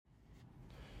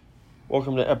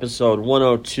Welcome to episode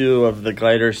 102 of the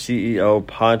Glider CEO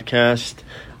podcast.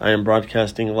 I am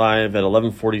broadcasting live at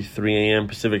 11:43 a.m.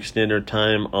 Pacific Standard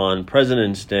Time on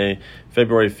President's Day,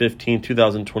 February 15,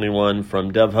 2021 from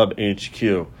DevHub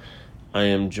HQ. I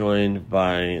am joined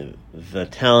by the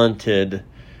talented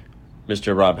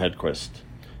Mr. Rob Hedquist.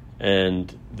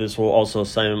 And this will also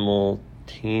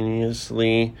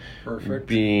simultaneously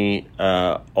be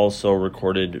also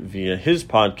recorded via his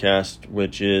podcast,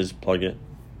 which is Plug It.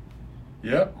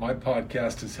 Yep, my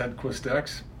podcast is Hedquist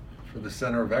X for the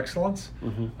Center of Excellence.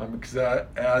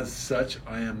 As such,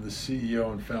 I am the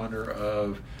CEO and founder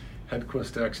of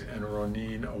Hedquist X and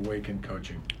Ronin Awaken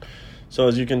Coaching. So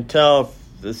as you can tell, if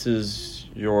this is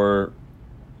your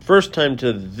first time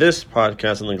to this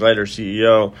podcast on the Glider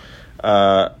CEO,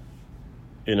 I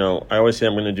always say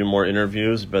I'm going to do more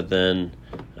interviews, but then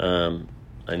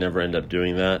I never end up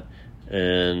doing that.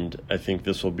 And I think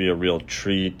this will be a real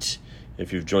treat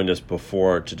if you've joined us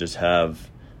before to just have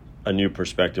a new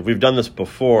perspective. We've done this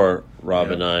before,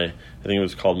 Rob and I. I think it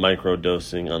was called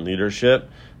Microdosing on Leadership,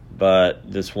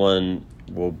 but this one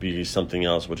will be something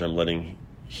else, which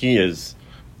he is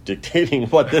dictating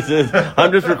what this is.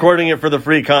 I'm just recording it for the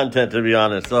free content, to be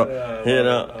honest. So, I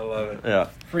love it. Yeah.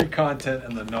 Free content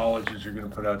and the knowledge that you're going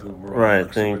to put out to the world. Right,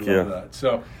 so thank you. Love that.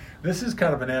 So this is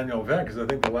kind of an annual event because I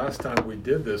think the last time we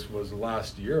did this was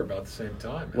last year about the same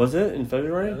time. Was it in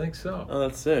February? I think so. Oh,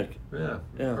 that's sick. Yeah.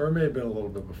 Yeah. Or it may have been a little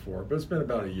bit before, but it's been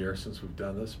about a year since we've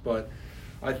done this. But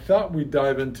I thought we'd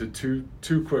dive into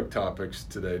two quick topics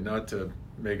today, not to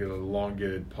make it an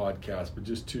elongated podcast, but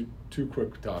just two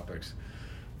quick topics.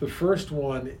 The first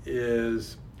one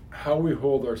is how we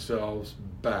hold ourselves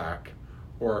back,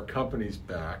 or our companies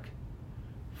back,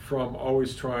 from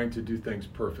always trying to do things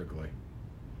perfectly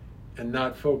and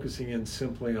not focusing in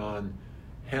simply on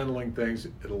handling things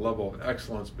at a level of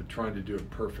excellence, but trying to do it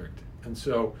perfect. And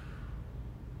so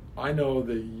I know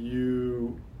that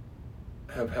you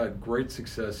have had great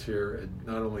success here at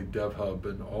not only DevHub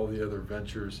and all the other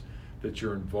ventures that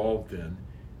you're involved in.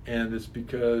 And it's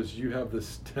because you have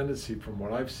this tendency, from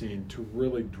what I've seen, to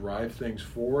really drive things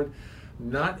forward,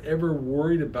 not ever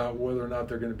worried about whether or not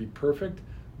they're going to be perfect,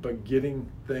 but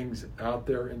getting things out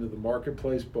there into the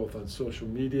marketplace, both on social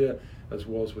media as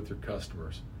well as with your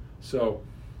customers. So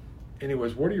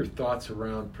anyways, what are your thoughts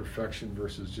around perfection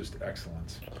versus just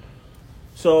excellence?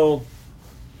 So,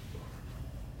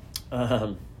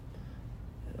 it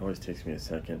always takes me a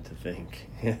second to think.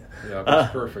 Yeah,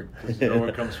 that's perfect, because you know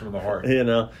it comes from the heart.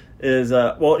 Related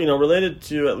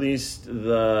to at least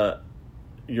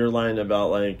your line about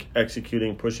like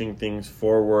executing, pushing things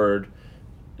forward,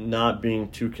 not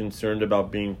being too concerned about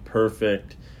being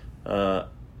perfect,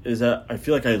 is that I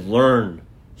feel like I learn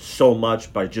so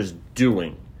much by just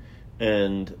doing.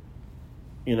 And,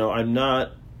 I'm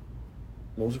not...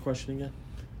 What was the question again?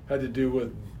 Had to do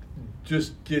with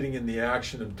just getting in the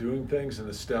action of doing things and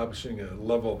establishing a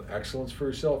level of excellence for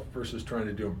yourself versus trying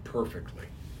to do them perfectly.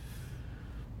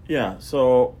 Yeah,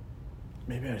 so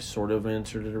maybe I sort of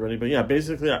answered it already. But yeah,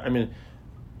 basically, I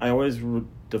always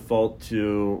default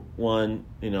to one,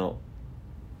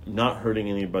 not hurting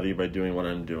anybody by doing what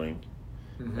I'm doing.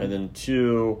 Mm-hmm. And then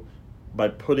two, by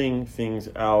putting things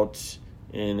out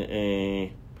in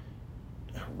a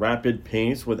rapid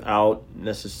pace without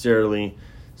necessarily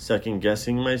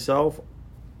second-guessing myself.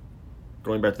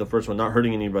 Going back to the first one, not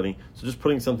hurting anybody. So just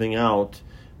putting something out,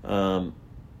 I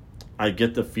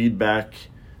get the feedback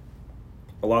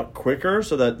a lot quicker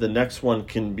so that the next one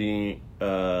can be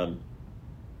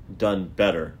done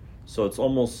better. So it's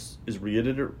almost, is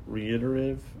reiterative the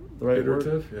right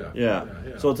Iterative? word? Yeah.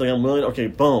 So it's like I'm willing, okay,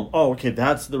 boom. Oh, okay,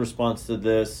 that's the response to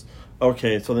this.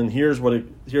 Okay, so then here's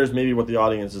maybe what the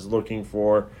audience is looking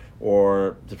for,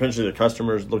 or potentially the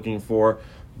customer is looking for.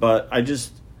 But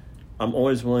I'm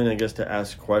always willing, I guess, to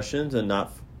ask questions and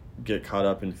not get caught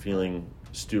up in feeling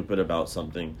stupid about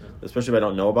something, especially if I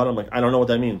don't know about it. I'm like, I don't know what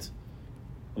that means.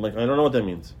 I don't know what that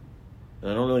means.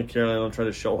 And I don't really care. I don't try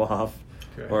to show off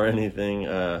or anything.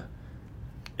 So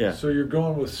you're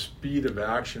going with speed of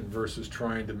action versus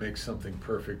trying to make something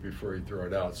perfect before you throw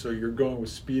it out. So you're going with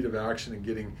speed of action and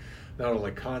getting not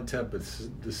only content but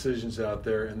decisions out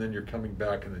there, and then you're coming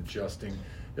back and adjusting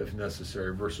if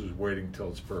necessary versus waiting till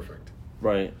it's perfect.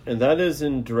 Right. And that is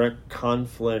in direct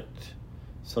conflict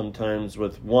sometimes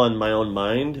with, one, my own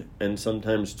mind, and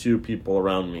sometimes two, people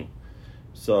around me.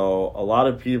 So a lot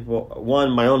of people,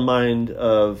 one, my own mind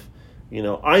of,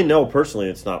 I know personally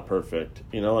it's not perfect.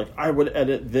 Like I would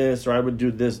edit this, or I would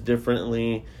do this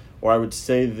differently, or I would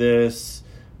say this,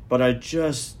 but I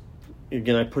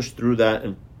push through that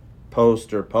and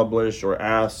post or publish or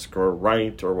ask or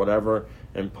write or whatever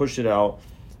and push it out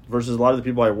versus a lot of the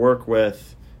people I work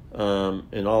with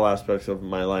in all aspects of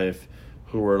my life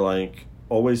who are like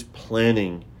always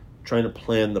planning, trying to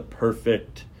plan the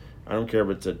perfect, I don't care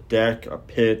if it's a deck, a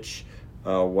pitch,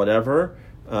 whatever,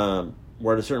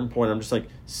 where at a certain point I'm just like,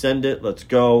 send it, let's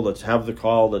go, let's have the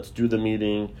call, let's do the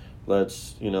meeting,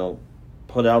 let's,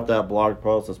 put out that blog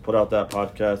post, let's put out that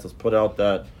podcast, let's put out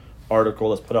that article,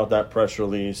 let's put out that press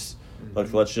release,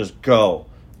 like let's just go,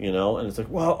 and it's like,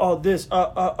 well, this,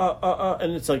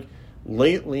 and it's like,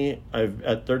 lately,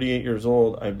 at 38 years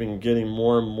old, I've been getting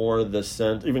more and more the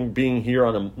sense, even being here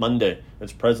on a Monday,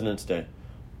 it's President's Day,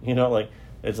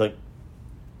 it's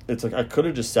like I could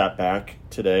have just sat back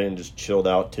today and just chilled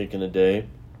out, taken a day,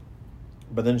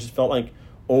 but then it just felt like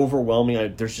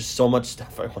overwhelming. There's just so much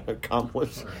stuff I want to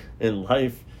accomplish in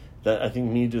life that I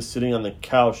think me just sitting on the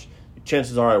couch,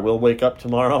 chances are I will wake up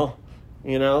tomorrow,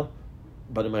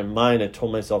 but in my mind I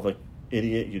told myself, like,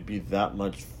 idiot, you'd be that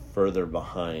much further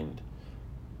behind,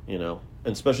 and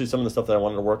especially some of the stuff that I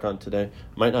wanted to work on today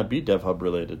might not be DevHub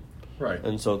related. Right.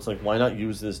 And so it's like, why not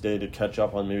use this day to catch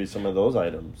up on maybe some of those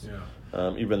items? Yeah.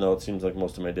 Even though it seems like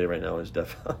most of my day right now is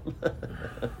DevHub.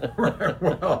 Right.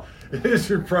 Well, it is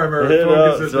your primary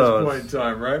focus at this point in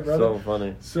time, right, brother? So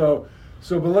funny. So,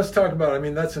 but let's talk about,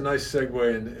 that's a nice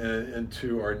segue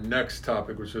into our next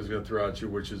topic, which I was going to throw at you,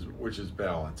 which is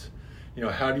balance.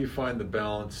 How do you find the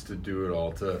balance to do it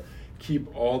all, to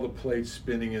keep all the plates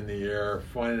spinning in the air,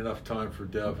 find enough time for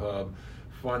DevHub,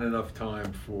 find enough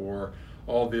time for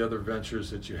all the other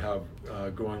ventures that you have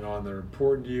going on that are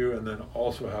important to you, and then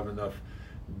also have enough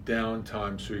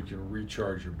downtime so you can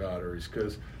recharge your batteries.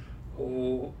 Because,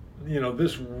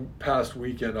 this past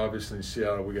weekend, obviously in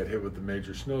Seattle, we got hit with the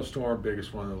major snowstorm,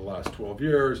 biggest one in the last 12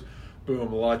 years.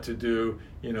 Boom, a lot to do.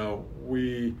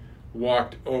 We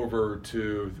walked over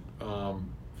to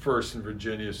First in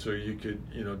Virginia so you could,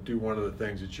 do one of the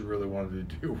things that you really wanted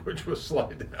to do, which was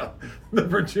slide down the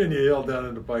Virginia Hill down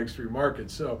into Pike Street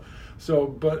Market.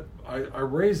 But I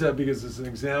raise that because it's an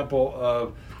example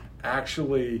of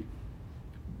actually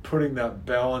putting that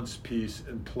balance piece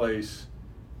in place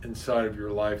inside of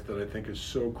your life that I think is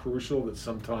so crucial, that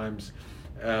sometimes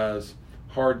as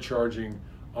hard-charging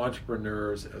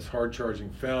entrepreneurs, as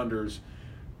hard-charging founders,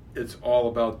 it's all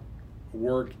about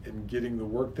work and getting the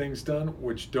work things done,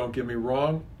 which, don't get me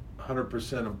wrong,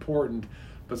 100% important,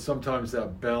 but sometimes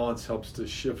that balance helps to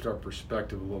shift our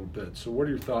perspective a little bit. So what are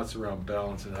your thoughts around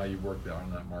balance and how you work that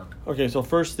on that, Mark? Okay, so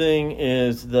first thing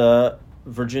is the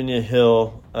Virginia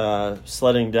Hill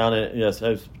sledding down it. Yes,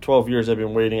 12 years I've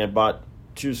been waiting. I bought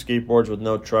 2 skateboards with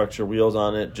no trucks or wheels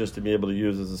on it just to be able to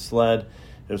use as a sled.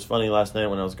 It was funny, last night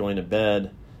when I was going to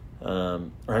bed,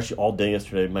 or actually all day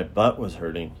yesterday, my butt was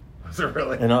hurting. Was it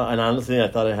really? And honestly, I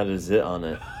thought I had a zit on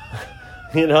it.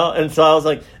 And so I was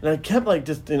like, and I kept like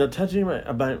just, touching my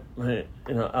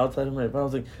outside of my butt. I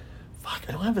was like, fuck,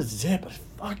 I don't have a zip. It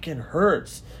fucking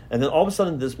hurts. And then all of a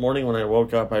sudden this morning when I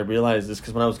woke up, I realized this,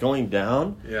 because when I was going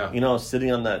down, I was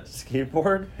sitting on that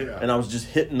skateboard, and I was just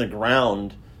hitting the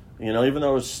ground, even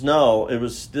though it was snow, it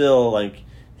was still like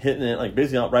hitting it, like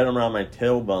basically right around my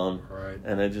tailbone. Right.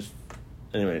 And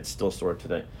anyway, it's still sore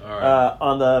today. All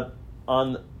right.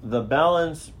 On the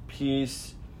balance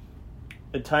piece,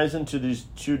 it ties into these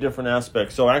 2 different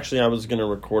aspects. So actually I was going to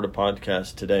record a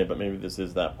podcast today, but maybe this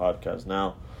is that podcast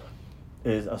now.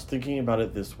 I was thinking about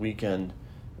it this weekend,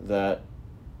 that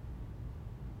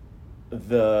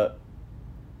the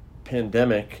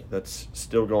pandemic that's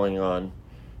still going on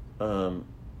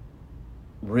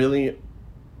really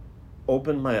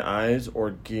opened my eyes,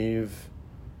 or gave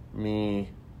me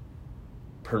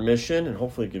permission, and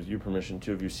hopefully it gives you permission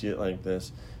too if you see it like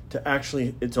this, to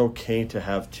actually, it's okay to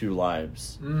have 2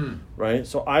 lives, right?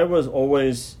 So I was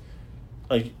always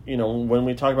like, when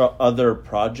we talk about other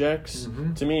projects,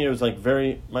 to me it was like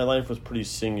my life was pretty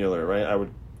singular, right? I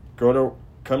would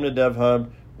come to DevHub,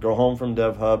 go home from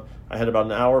DevHub. I had about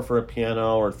an hour for a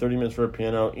piano or 30 minutes for a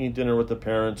piano, eat dinner with the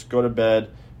parents, go to bed,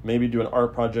 maybe do an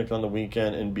art project on the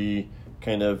weekend, and be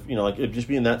kind of, like it'd just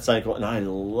be in that cycle, and I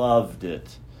loved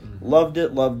it. Loved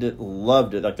it.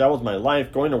 Like, that was my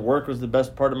life. Going to work was the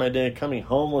best part of my day. Coming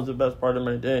home was the best part of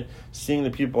my day. Seeing the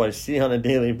people I see on a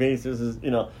daily basis is,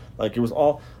 like, it was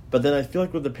all. But then I feel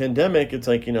like with the pandemic, it's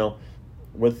like,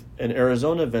 with an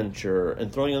Arizona venture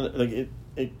and throwing on, like,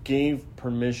 it gave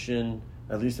permission,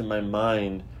 at least in my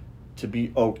mind, to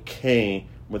be okay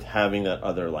with having that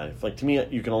other life. Like, to me,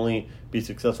 you can only be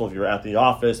successful if you're at the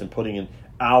office and putting in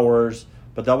hours,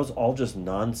 but that was all just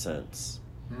nonsense,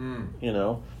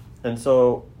 And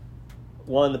so,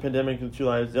 1, the pandemic, and 2,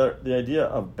 the idea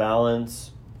of balance,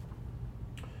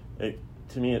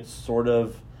 to me, it sort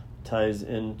of ties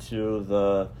into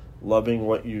the loving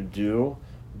what you do,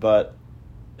 but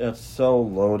it's so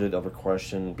loaded of a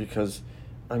question because,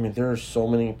 I mean, there are so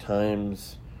many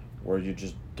times where you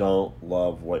just don't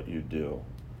love what you do.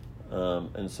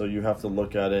 And so you have to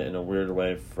look at it in a weird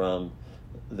way from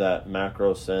that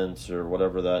macro sense or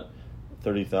whatever, that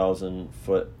 30,000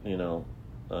 foot,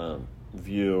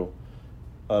 view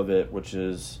of it, which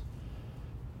is,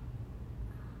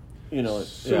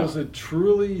 Is it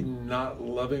truly not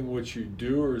loving what you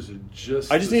do, or is it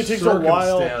just I just think it takes a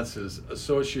while. Circumstances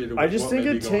associated with I just think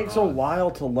it takes a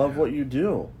while to love what you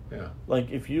do. Yeah.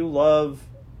 Like, if you love,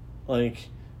 like,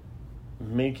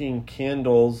 making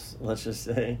candles, let's just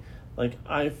say, like,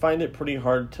 I find it pretty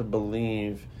hard to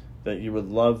believe that you would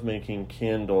love making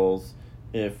candles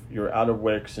if you're out of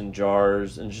wicks and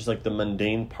jars, and just, like, the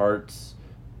mundane parts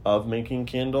of making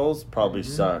candles probably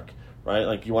suck, right?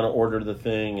 Like, you want to order the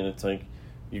thing, and it's like,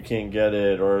 you can't get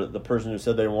it, or the person who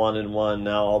said they wanted one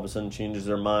now all of a sudden changes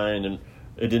their mind, and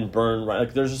it didn't burn right.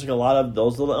 Like, there's just, like, a lot of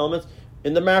those little elements.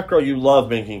 In the macro, you love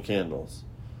making candles.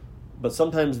 But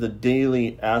sometimes the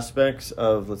daily aspects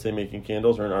of, let's say, making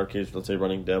candles, or in our case, let's say,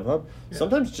 running DevHub,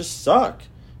 sometimes just suck.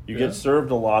 You get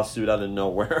served a lawsuit out of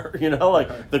nowhere.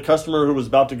 The customer who was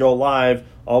about to go live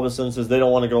all of a sudden says they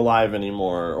don't want to go live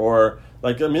anymore. Or,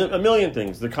 like, a million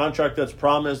things. The contract that's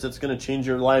promised that's going to change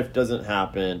your life doesn't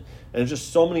happen. And it's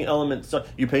just so many elements.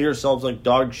 You pay yourselves like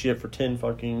dog shit for 10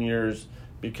 fucking years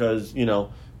because,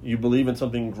 you believe in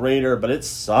something greater, but it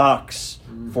sucks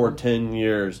for 10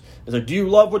 years. It's like, do you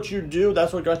love what you do?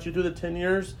 That's what got you through the 10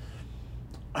 years?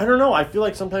 I don't know. I feel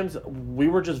like sometimes we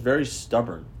were just very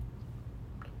stubborn.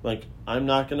 Like, I'm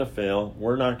not going to fail.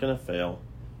 We're not going to fail.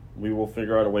 We will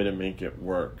figure out a way to make it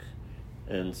work.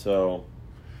 And so...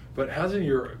 But hasn't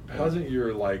your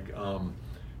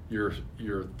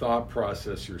thought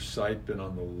process, your sight been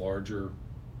on the larger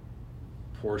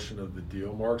portion of the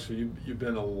deal, Mark? So you've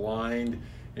been aligned,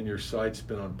 and your sight's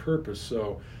been on purpose.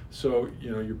 So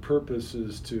your purpose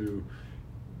is to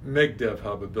make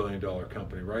DevHub a $1 billion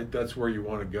company, right? That's where you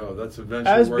want to go. That's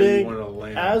eventually you want to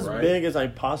land, as right? big as I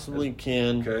possibly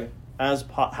can. Okay.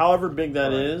 However big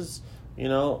that is,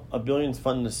 $1 billion's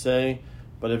fun to say,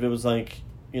 but if it was like,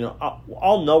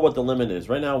 I'll know what the limit is.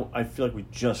 Right now, I feel like we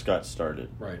just got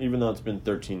started. Right. Even though it's been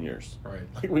 13 years. Right.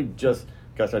 Like, we just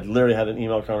got started. I literally had an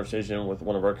email conversation with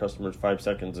one of our customers 5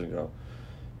 seconds ago.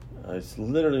 I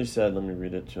literally said, let me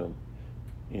read it to him.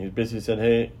 He basically said,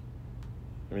 hey,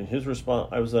 his response,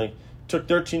 I was like, took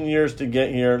 13 years to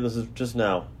get here. This is just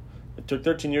now. It took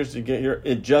 13 years to get here.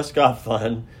 It just got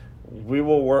fun. We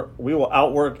will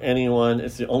outwork anyone.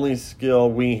 It's the only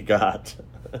skill we got.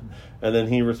 And then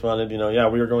he responded, we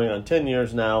are going on 10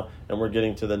 years now, and we're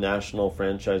getting to the national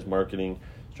franchise marketing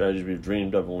strategy we've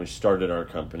dreamed of when we started our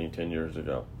company 10 years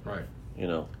ago. Right.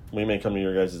 We may come to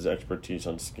your guys' expertise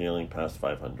on scaling past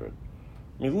 500.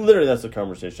 Literally, that's the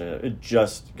conversation I had. It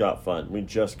just got fun. We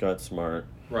just got smart.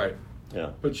 Right.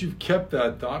 Yeah. But you've kept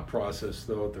that thought process,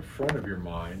 though, at the front of your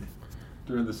mind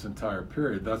during this entire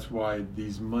period. That's why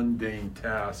these mundane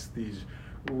tasks, these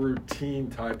routine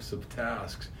types of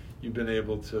tasks, you've been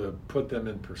able to put them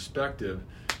in perspective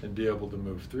and be able to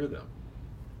move through them.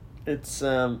 It's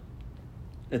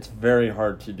very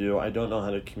hard to do. I don't know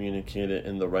how to communicate it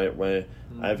in the right way.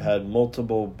 I've had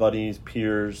multiple buddies,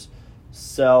 peers,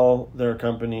 sell their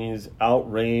companies,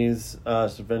 outraise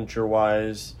us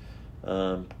venture-wise,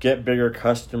 get bigger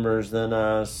customers than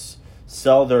us,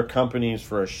 sell their companies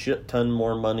for a shit ton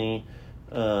more money,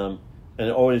 and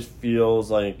it always feels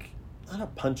like, not a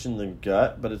punch in the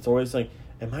gut, but it's always like,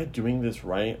 am I doing this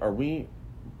right? Are we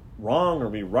wrong? Are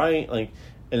we right? Like,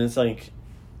 and it's like,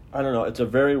 I don't know. It's a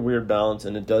very weird balance,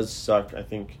 and it does suck, I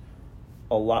think,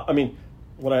 a lot.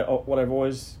 What I've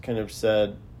always kind of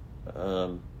said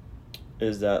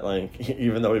is that, like,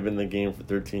 even though we've been in the game for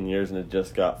 13 years and it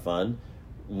just got fun,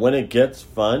 when it gets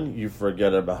fun, you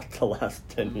forget about the last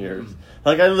 10 years.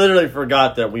 Like, I literally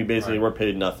forgot that we basically were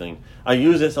paid nothing. I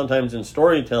use it sometimes in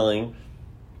storytelling,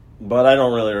 but I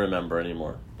don't really remember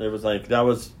anymore. It was like, that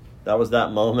was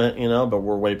that moment, but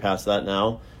we're way past that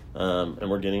now, and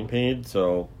we're getting paid,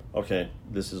 so, okay,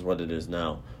 this is what it is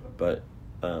now. But,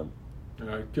 all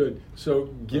right, good. So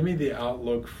give me the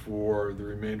outlook for the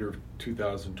remainder of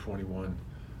 2021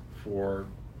 for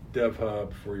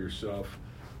DevHub, for yourself.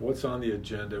 What's on the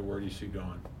agenda? Where do you see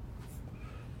going?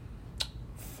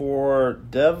 For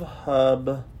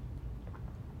DevHub,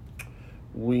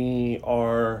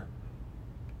 we're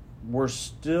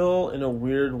still in a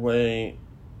weird way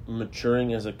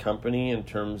maturing as a company in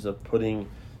terms of putting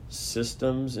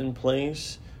systems in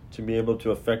place to be able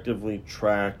to effectively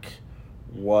track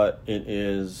what it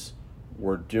is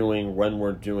we're doing, when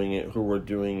we're doing it, who we're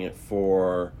doing it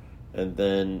for, and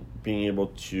then being able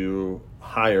to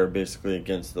hire basically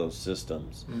against those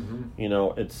systems.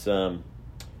 Mm-hmm. It's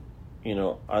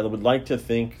I would like to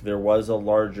think there was a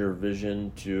larger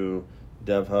vision to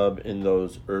DevHub in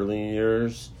those early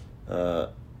years. I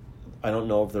don't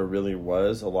know if there really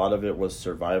was. A lot of it was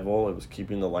survival. It was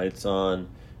keeping the lights on.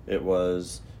 It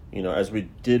was, as we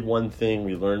did one thing,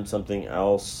 we learned something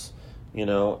else,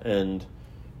 and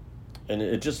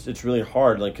it's really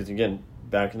hard. Like, because again,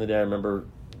 back in the day, I remember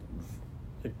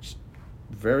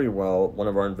very well, one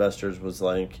of our investors was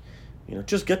like,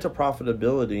 just get to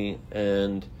profitability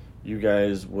and you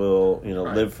guys will,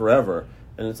 Right. live forever.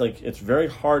 And it's like, it's very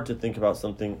hard to think about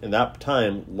something in that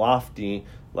time lofty,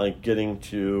 like getting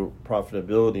to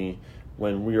profitability,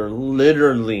 when we are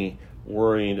literally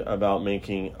worried about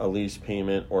making a lease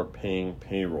payment or paying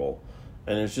payroll.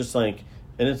 And it's just like,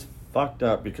 and it's fucked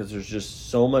up because there's just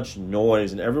so much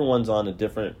noise and everyone's on a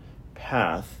different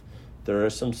path. There are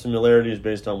some similarities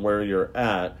based on where you're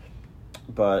at,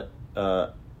 but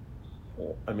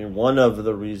one of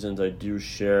the reasons I do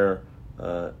share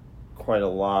quite a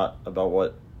lot about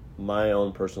what my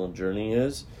own personal journey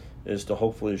is to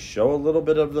hopefully show a little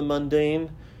bit of the mundane,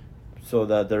 so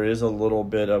that there is a little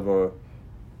bit of a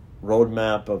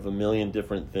roadmap of a million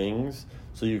different things,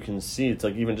 so you can see. It's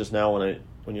like, even just now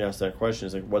when you ask that question,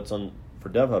 it's like, what's on for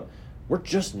DevHub? We're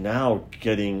just now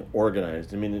getting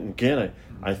organized. Again,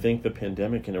 I think the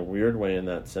pandemic, in a weird way, in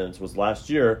that sense, was last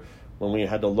year when we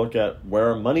had to look at where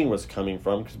our money was coming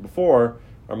from, because before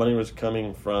our money was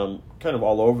coming from kind of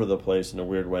all over the place in a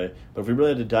weird way. But if we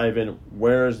really had to dive in,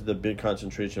 where is the big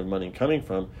concentration of money coming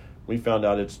from? We found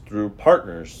out it's through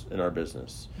partners in our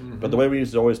business. Mm-hmm. But the way we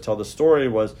used to always tell the story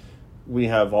was, we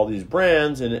have all these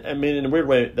brands, and in a weird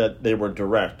way that they were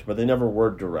direct, but they never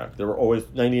were direct. There were always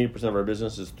 98% of our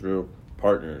business is through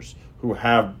partners who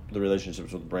have the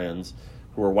relationships with brands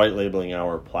who are white labeling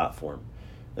our platform.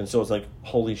 And so it's like,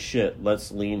 holy shit,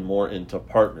 let's lean more into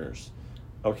partners.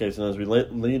 Okay, so as we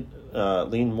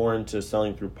lean more into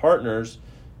selling through partners,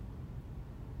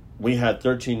 we had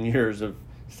 13 years of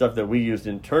stuff that we used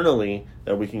internally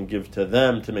that we can give to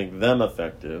them to make them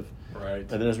effective. Right.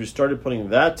 And then as we started putting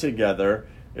that together,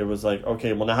 it was like,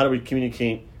 okay, well, now how do we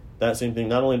communicate that same thing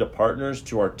not only to partners,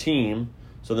 to our team?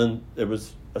 So then it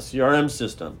was a CRM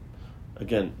system.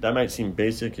 Again, that might seem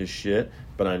basic as shit,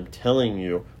 but I'm telling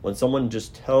you, when someone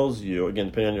just tells you, again,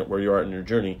 depending on where you are in your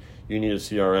journey, you need a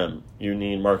CRM, you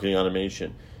need marketing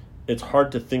automation. It's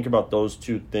hard to think about those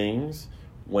two things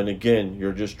when, again,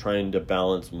 you're just trying to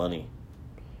balance money,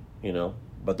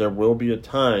 But there will be a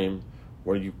time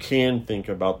where you can think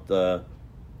about the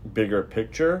bigger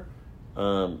picture.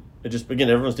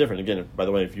 Everyone's different. Again, by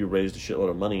the way, if you raised a shitload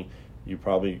of money, you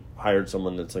probably hired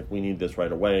someone that's like, we need this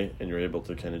right away, and you're able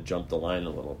to kind of jump the line a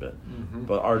little bit. Mm-hmm.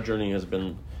 But our journey has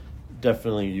been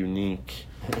definitely unique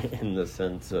in the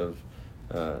sense of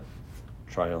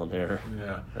trial and error.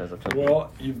 Yeah. As a company.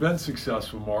 Well, you've been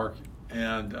successful, Mark,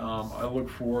 and I look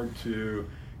forward to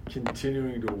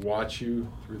continuing to watch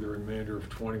you through the remainder of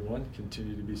 21.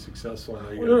 Continue to be successful. I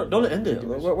know you Don't end it.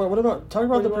 What about talk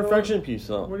about the perfection piece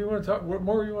though? What do you want to talk? What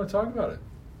more do you want to talk about it?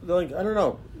 Like, I don't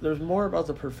know. There's more about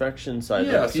the perfection side.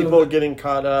 Yeah, like people getting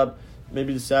caught up,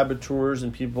 maybe the saboteurs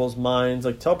in people's minds.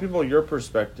 Like, tell people your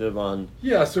perspective on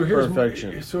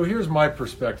perfection. So here's my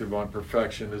perspective on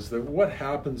perfection, is that what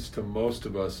happens to most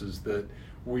of us is that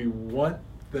we want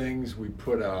things we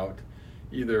put out,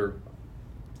 either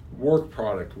work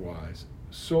product wise,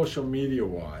 social media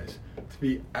wise, to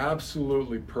be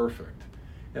absolutely perfect.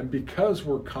 And because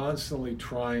we're constantly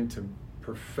trying to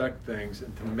perfect things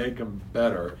and to make them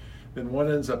better, then what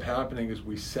ends up happening is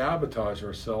we sabotage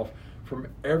ourselves from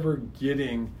ever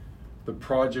getting the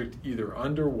project either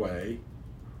underway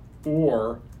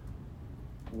or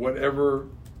whatever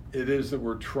it is that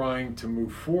we're trying to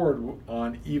move forward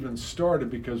on even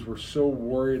started, because we're so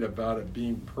worried about it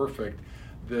being perfect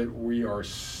that we are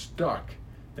stuck,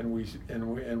 and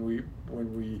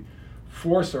when we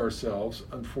force ourselves,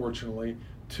 unfortunately,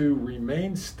 to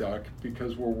remain stuck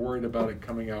because we're worried about it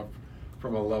coming out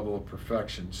from a level of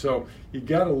perfection. So you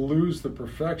got to lose the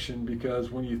perfection, because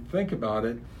when you think about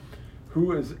it,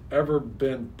 who has ever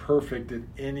been perfect at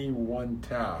any one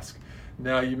task?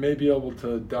 Now, you may be able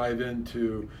to dive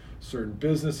into certain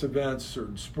business events,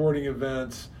 certain sporting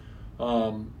events,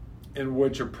 in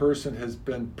which a person has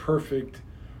been perfect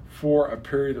for a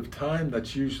period of time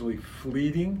that's usually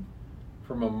fleeting,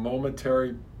 from a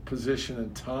momentary position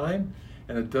in time,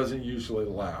 and it doesn't usually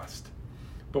last.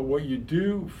 But what you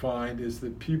do find is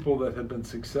that people that have been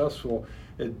successful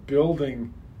at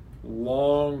building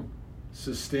long,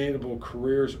 sustainable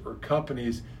careers or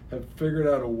companies have figured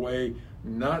out a way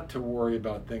not to worry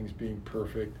about things being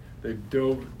perfect, They've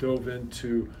dove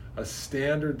into a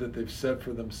standard that they've set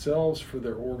for themselves, for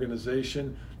their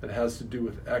organization, that has to do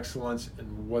with excellence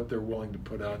and what they're willing to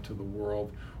put out to the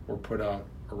world or put out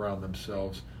around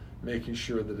themselves, making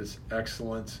sure that it's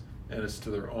excellence and it's to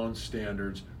their own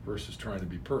standards versus trying to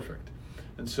be perfect.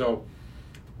 And so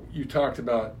you talked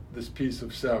about this piece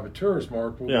of saboteurs,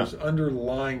 Mark. Well, there's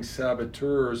underlying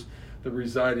saboteurs that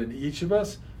reside in each of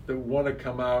us that want to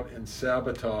come out and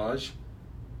sabotage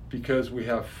because we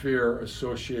have fear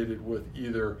associated with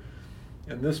either,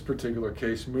 in this particular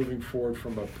case, moving forward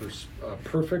from a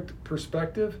perfect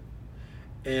perspective,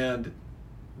 and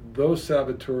those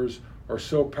saboteurs are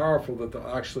so powerful that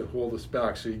they'll actually hold us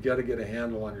back. So you got to get a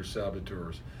handle on your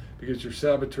saboteurs, because your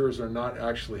saboteurs are not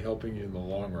actually helping you in the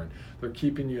long run. They're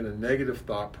keeping you in a negative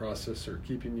thought process, or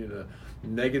keeping you in a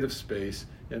negative space.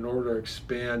 In order to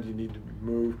expand, you need to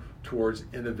move towards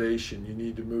innovation. You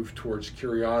need to move towards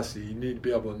curiosity. You need to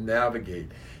be able to navigate.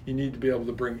 You need to be able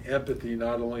to bring empathy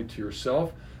not only to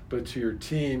yourself, but to your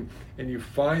team. And you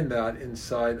find that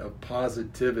inside of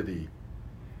positivity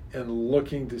and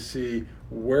looking to see,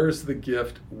 where's the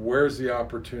gift, where's the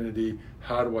opportunity,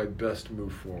 how do I best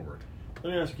move forward?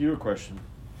 Let me ask you a question.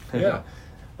 Yeah.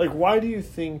 Like, why do you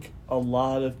think a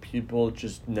lot of people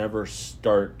just never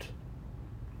start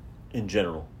in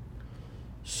general?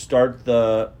 Start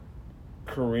the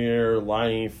career,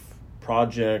 life,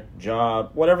 project,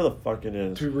 job, whatever the fuck it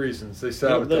is. 2 reasons. They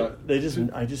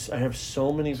sabotage. I have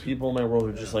so many people in my world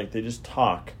who just like, they just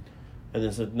talk, and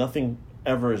there's nothing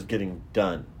ever is getting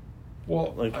done.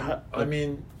 Well,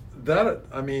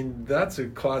 that's a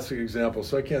classic example.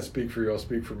 So I can't speak for you, I'll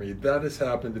speak for me. That has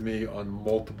happened to me on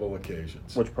multiple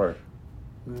occasions. Which part?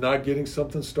 Not getting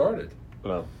something started.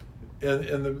 Well,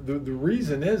 and the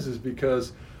reason is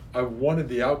because I wanted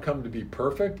the outcome to be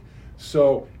perfect.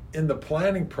 So in the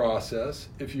planning process,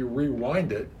 if you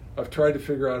rewind it, I've tried to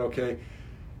figure out, okay,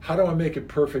 how do I make it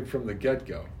perfect from the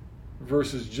get-go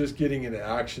versus just getting into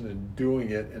action and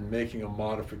doing it and making a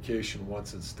modification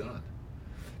once it's done.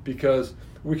 Because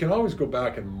we can always go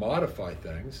back and modify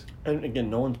things. And again,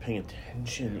 no one's paying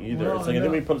attention either. No, it's like, I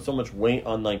think we put so much weight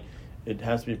on, like, it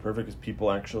has to be perfect because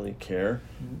people actually care.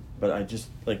 Mm-hmm. But I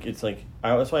just, like, it's like,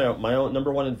 that's why my own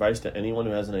number one advice to anyone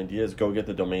who has an idea is go get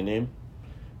the domain name.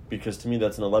 Because to me,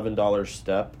 that's an $11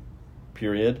 step,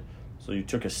 period. So you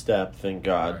took a step, thank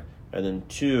God. Right. And then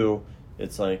 2,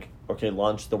 it's like, okay,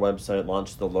 launch the website,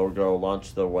 launch the logo,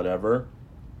 launch the whatever.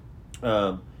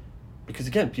 Because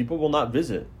again, people will not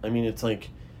visit. I mean, it's like,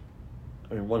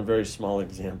 one very small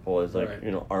example is like,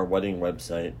 right. Our wedding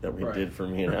website that we right. did for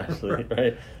me and Ashley,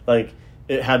 right? Like,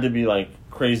 it had to be like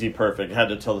crazy perfect. It had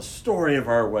to tell the story of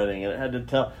our wedding, and it had to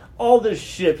tell all this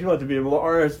shit. People had to be able to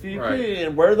RSVP right.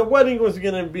 and where the wedding was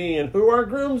going to be and who our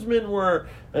groomsmen were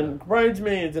and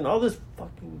bridesmaids and all this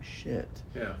fucking shit.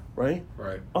 Yeah. Right?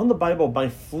 Right. On the Bible, by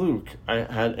fluke, I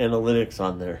had analytics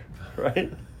on there,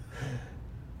 right?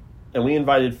 And we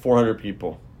invited 400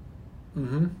 people.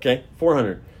 Mm-hmm. Okay,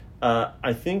 400.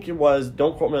 I think it was,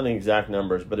 don't quote me on the exact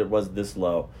numbers, but it was this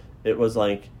low. It was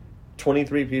like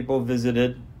 23 people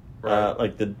visited,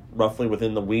 right. Roughly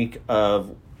within the week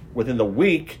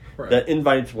right. that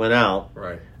invites went out.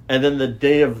 Right. And then the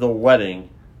day of the wedding,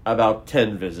 about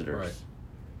 10 visitors. Right.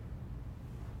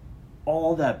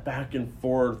 All that back and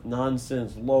forth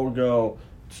nonsense, logo,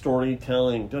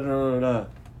 storytelling, da-da-da-da.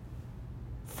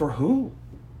 For who?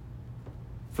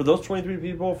 For those 23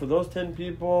 people? For those 10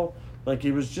 people? Like,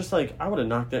 it was just like, I would have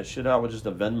knocked that shit out with just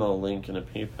a Venmo link and a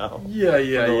PayPal.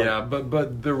 Yeah.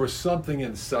 But there was something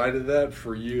inside of that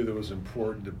for you that was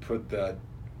important to put that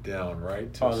down,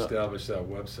 right? To establish that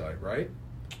website, right?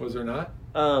 Was there not?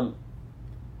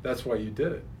 That's why you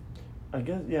did it. I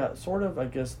guess, yeah, sort of. I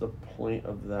guess the point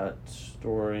of that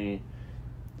story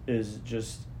is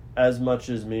just, as much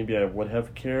as maybe I would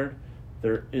have cared,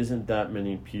 there isn't that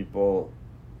many people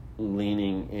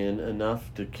leaning in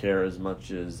enough to care as much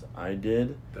as I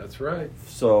did. That's right.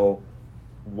 So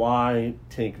why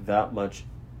take that much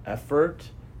effort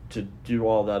to do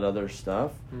all that other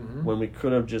stuff mm-hmm. when we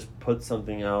could have just put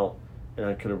something out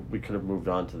and we could have moved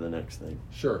on to the next thing.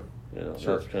 Sure.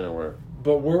 Sure. That's kind of where.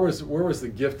 But where was the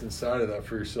gift inside of that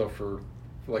for yourself for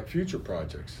like future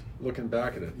projects? Looking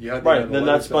back at it, you had right. Then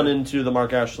that spun into the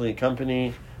Mark Ashley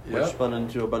Company, which yep. spun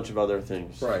into a bunch of other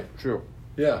things. Right. True.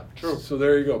 Yeah. True. So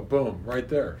there you go. Boom. Right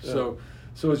there. Yeah.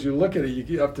 So as you look at it,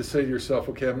 you have to say to yourself,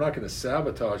 okay, I'm not going to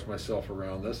sabotage myself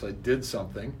around this. I did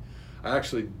something. I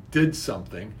actually did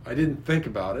something. I didn't think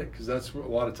about it, because that's a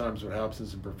lot of times what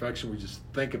happens in perfection. We just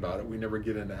think about it. We never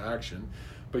get into action.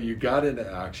 But you got into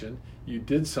action. You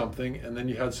did something, and then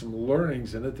you had some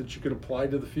learnings in it that you could apply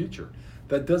to the future.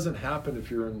 That doesn't happen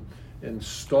if you're in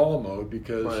stall mode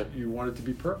because Right. you want it to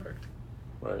be perfect.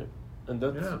 Right. And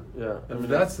that's, yeah. I And mean,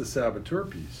 that's the saboteur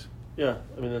piece. Yeah,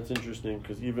 I mean, that's interesting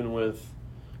because even with,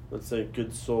 let's say,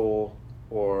 Good Soul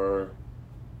or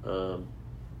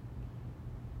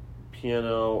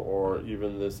Piano or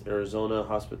even this Arizona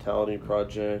hospitality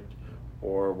project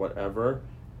or whatever,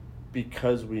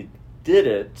 because we did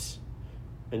it,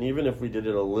 and even if we did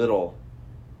it a little,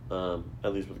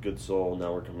 at least with Good Soul,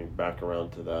 now we're coming back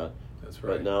around to that. That's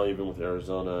right. But now even with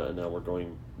Arizona, and now we're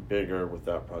going bigger with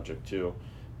that project too,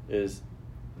 is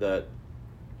that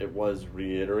it was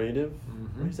reiterative.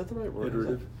 Mm-hmm. Is that the right word?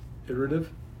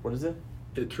 Iterative. What is it?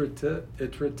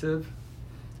 Iterative.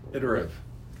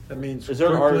 That means Is there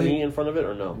an R and quickly- E in front of it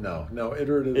or no? No.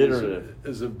 Iterative.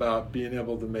 Is about being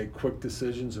able to make quick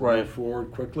decisions and Right. move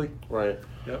forward quickly. Right.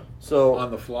 Yep. So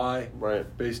On the fly. right.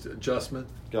 Based adjustment.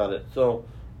 Got it. So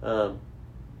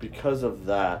because of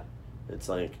that, it's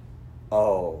like,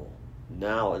 oh,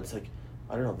 now it's like,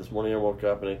 I don't know. This morning I woke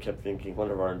up and I kept thinking. One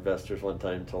of our investors one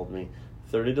time told me,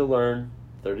 30 to learn,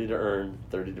 30 to earn,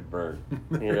 30 to burn.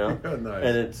 You know,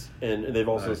 Nice. and they've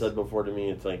also Nice. said before to me,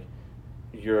 it's like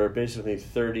you're basically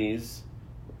 30s,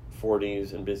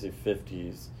 40s, and basically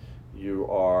 50s. You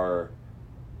are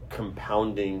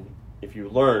compounding. If you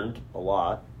learned a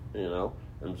lot, you know,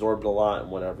 absorbed a lot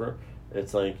and whatever,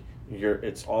 it's like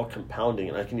it's all compounding.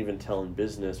 And I can even tell in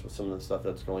business with some of the stuff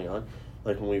that's going on.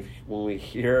 Like when we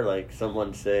hear like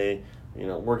someone say, you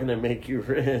know, we're gonna make you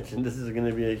rich and this is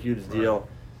gonna be a huge deal. Right.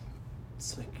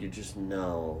 It's like you just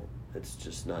know it's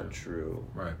just not true.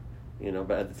 Right. You know,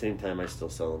 but at the same time, I still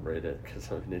celebrate it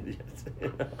because I'm an idiot.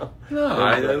 You know?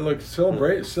 No, look,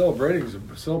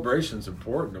 celebration's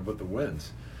important with the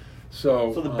wins.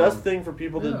 So the best thing for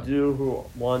people to do who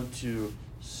want to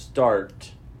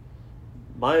start,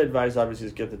 my advice obviously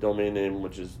is get the domain name,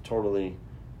 which is totally,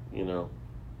 you know,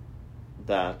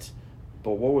 that.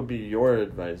 But what would be your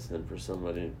advice then for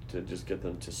somebody to just get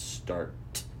them to start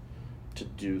to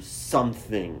do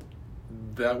something?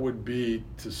 That would be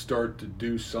to start to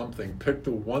do something. Pick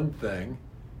the one thing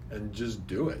and just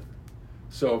do it.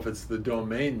 So if it's the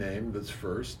domain name that's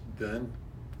first, then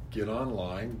get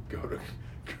online, go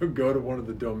to one of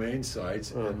the domain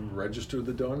sites and register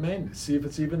the domain. See if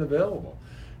it's even available.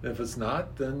 And if it's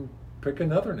not, then pick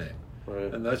another name.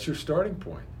 Right. And that's your starting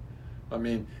point. I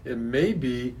mean, it may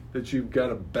be that you've got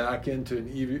to back into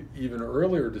an even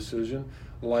earlier decision,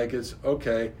 like it's,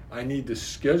 okay, I need to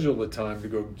schedule the time to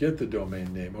go get the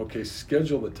domain name. Okay,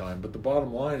 schedule the time. But the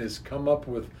bottom line is come up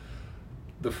with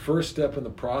the first step in the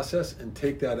process and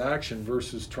take that action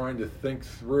versus trying to think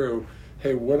through,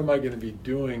 hey, what am I going to be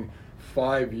doing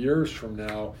 5 years from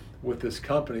now with this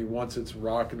company once it's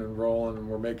rocking and rolling and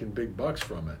we're making big bucks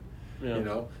from it? Yeah. You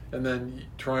know, and then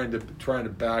trying to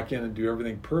back in and do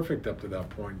everything perfect up to that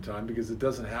point in time, because it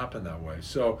doesn't happen that way.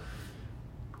 So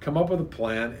come up with a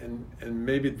plan, and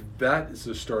maybe that is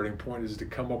the starting point, is to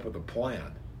come up with a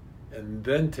plan and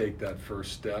then take that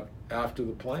first step after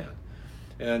the plan.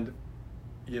 And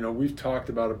you know, we've talked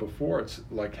about it before. It's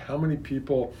like how many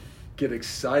people get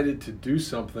excited to do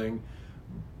something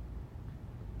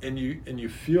and you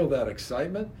feel that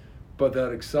excitement, but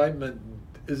that excitement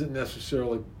isn't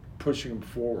necessarily pushing them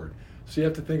forward. So you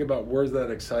have to think about, where's that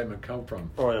excitement come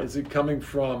from? Oh, yeah. Is it coming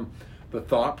from the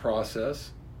thought process,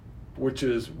 which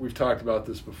is, we've talked about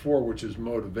this before, which is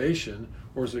motivation,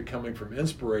 or is it coming from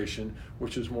inspiration,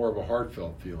 which is more of a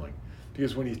heartfelt feeling?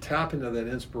 Because when you tap into that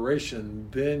inspiration,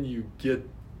 then you get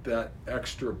that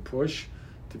extra push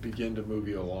to begin to move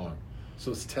you along.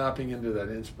 So it's tapping into that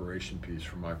inspiration piece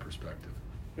from my perspective.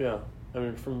 Yeah. I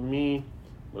mean, for me,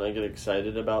 when I get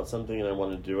excited about something and I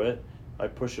want to do it, I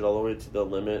push it all the way to the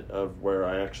limit of where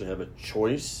I actually have a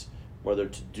choice whether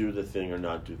to do the thing or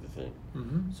not do the thing.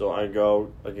 Mm-hmm. So I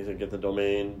go, like I said, get the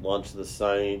domain, launch the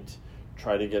site,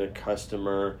 try to get a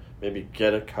customer, maybe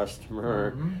get a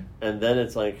customer, and then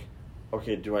it's like,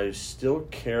 okay, do I still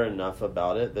care enough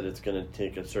about it that it's going to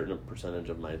take a certain percentage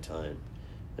of my time?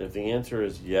 And if the answer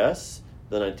is yes,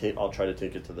 then I'll try to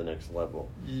take it to the next level.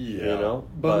 Yeah, you know?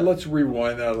 But let's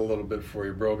rewind that a little bit for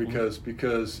you, bro,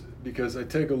 because I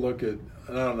take a look at,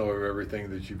 and I don't know everything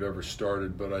that you've ever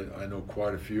started, but I know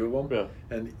quite a few of them,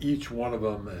 and each one of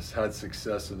them has had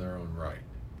success in their own right.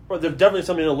 Well, there's definitely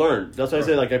something to learn. That's why I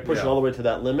say, like, I push it all the way to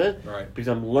that limit, because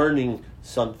I'm learning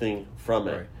something from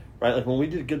it. Right? Like when we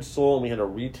did Good Soul and we had a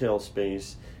retail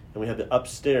space and we had the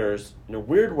upstairs, in a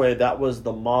weird way, that was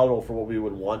the model for what we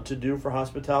would want to do for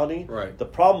hospitality. Right. The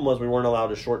problem was we weren't allowed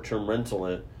to short-term rental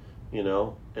it, you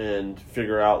know, and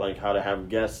figure out like how to have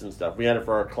guests and stuff. We had it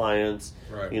for our clients,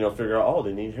 you know, figure out, oh,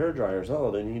 they need hair dryers,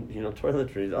 oh, they need, you know,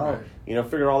 toiletries, oh, you know,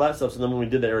 figure all that stuff. So then when we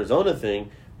did the Arizona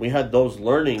thing, we had those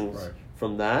learnings Right.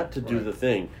 from that to do Right. the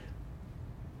thing.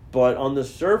 But on the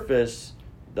surface,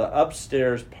 the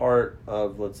upstairs part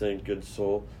of, let's say, Good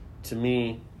Soul, to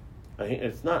me, I think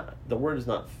it's not, the word is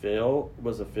not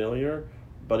was a failure,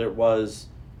 but it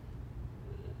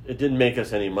didn't make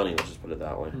us any money, let's just put it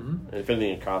that way. Mhm. If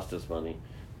anything, it cost us money.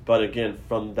 But again,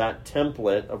 from that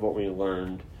template of what we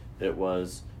learned, it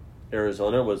was,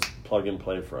 Arizona was plug and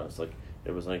play for us. Like,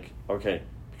 it was like, okay,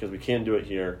 because we can't do it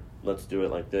here, let's do it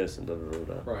like this, and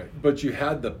da-da-da-da. Right. But you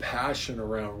had the passion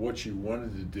around what you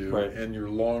wanted to do Right. and your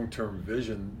long-term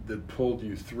vision that pulled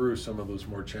you through some of those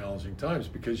more challenging times,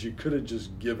 because you could have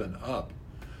just given up,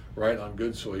 right, on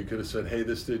Good Soul. You could have said, hey,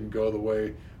 this didn't go the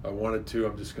way I wanted to.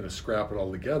 I'm just going to scrap it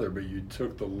all together. But you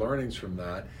took the learnings from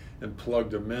that and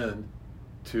plugged them in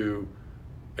to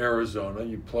Arizona.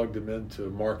 You plugged them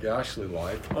into Mark Ashley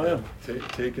life. Oh, yeah.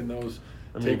 Taking those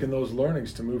I mean,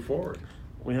 learnings to move forward.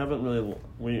 we haven't really,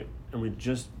 we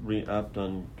just re-upped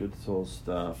on Good Soul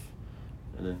stuff,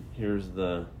 and then here's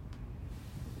the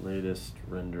latest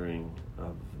rendering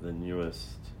of the newest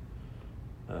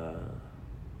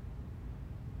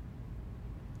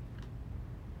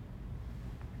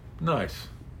Nice.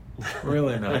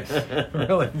 Really nice.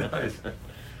 Really nice.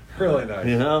 Really nice.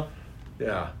 you know,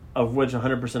 Yeah. of which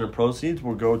 100% of proceeds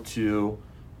will go to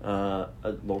a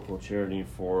local charity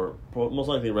for most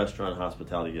likely restaurant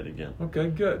hospitality yet again. Okay,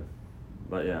 good.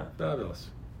 But yeah, Fabulous.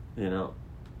 you know,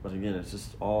 but again, it's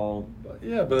just all But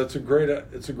but it's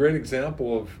a great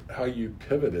example of how you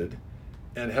pivoted,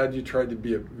 and had you tried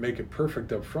to make it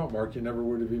perfect up front, Mark, you never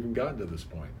would have even gotten to this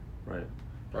point, right.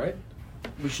 right?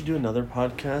 We should do another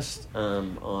podcast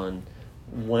on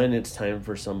when it's time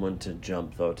for someone to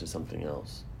jump though to something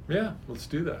else, Yeah, let's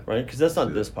do that. right? Because that's not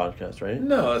Let's do this podcast, right?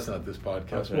 No, that's not this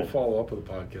podcast. Okay. We'll follow up with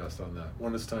a podcast on that.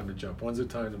 When it's time to jump. When's it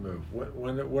time to move?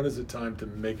 When is it time to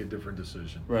make a different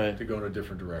decision? Right. To go in a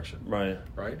different direction. Right.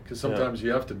 Right? Because sometimes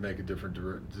you have to make a different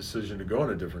decision to go in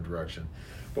a different direction.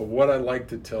 But what I like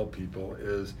to tell people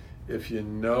is, if you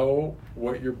know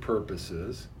what your purpose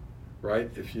is, right?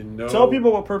 If you know, Tell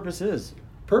people what purpose is.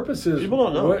 purpose is, People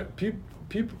don't know. what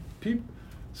people,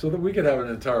 so that we could have an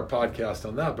entire podcast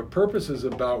on that. But purpose is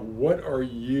about, what are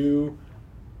you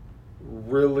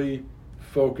really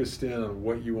focused in on,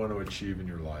 what you want to achieve in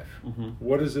your life. Mm-hmm.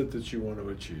 What is it that you want to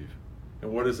achieve?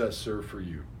 And what does that serve for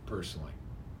you personally?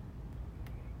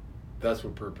 That's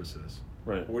what purpose is.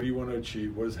 Right. What do you want to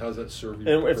achieve? How's that serve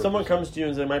you? And if someone comes to you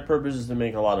and says, "My purpose is to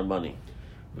make a lot of money,"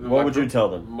 what would you tell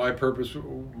them? My purpose,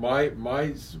 my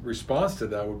response to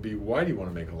that would be, why do you want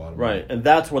to make a lot of money? Right, and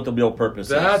that's what the real purpose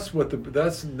That's is. what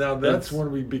that's It's-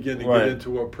 when we begin to right. get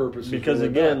into what purpose is. Because really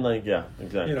again, about. like, yeah,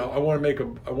 exactly. You know, I want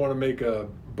to make a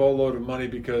boatload of money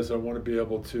because I want to be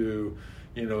able to,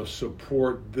 you know,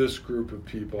 support this group of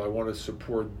people. I want to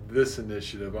support this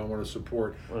initiative. I want to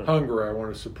support Right. hunger. I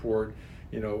want to support,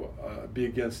 you know, be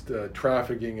against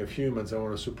trafficking of humans. I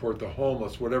want to support the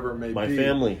homeless, whatever it may My be.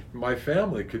 family. My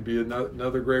family could be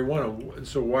another great one. And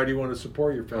so why do you want to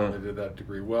support your family to that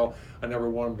degree? Well, I never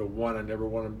want them to want. I never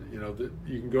want them, you know,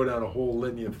 you can go down a whole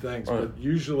litany of things, Right. but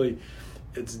usually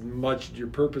your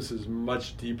purpose is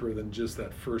much deeper than just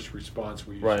that first response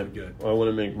we usually Right. get. I want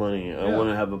to make money. I Yeah. want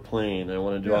to have a plane. I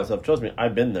want to do all Yeah. that stuff. Trust me,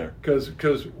 I've been there. Because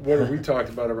what have we talked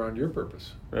about around your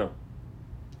purpose? Yeah.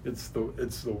 It's the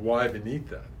why beneath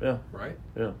that, Yeah. right?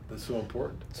 Yeah. That's so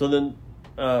important. So then,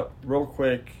 real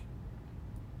quick,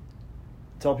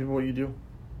 tell people what you do.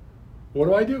 What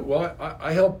do I do? Well,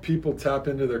 I help people tap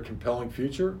into their compelling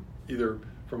future, either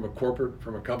from a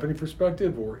company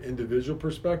perspective or individual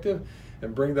perspective,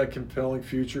 and bring that compelling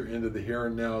future into the here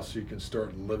and now, so you can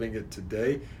start living it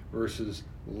today versus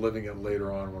living it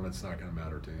later on when it's not going to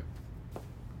matter to you.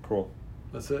 Cool.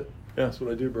 That's it. Yeah. That's what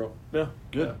I do, bro. Yeah.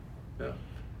 Good. Yeah.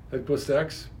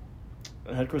 HeadQuestX.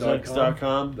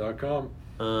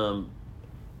 HeadQuestX.com.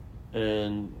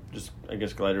 And just, I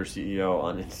guess, Glider CEO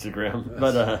on Instagram.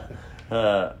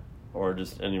 But, or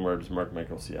just anywhere, just Mark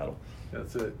Michael Seattle.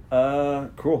 That's it.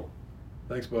 Cool.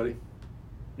 Thanks, buddy.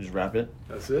 Just wrap it.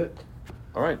 That's it.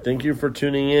 All right. Thank you for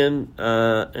tuning in.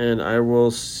 And I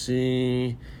will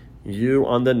see you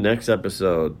on the next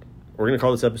episode. We're going to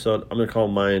call this episode, I'm going to call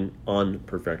mine On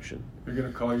Perfection. You're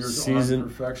going to call yours Season On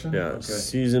Perfection? Yeah. Okay.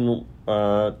 Season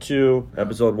 2,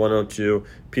 episode 102.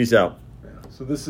 Peace out. Yeah. So this is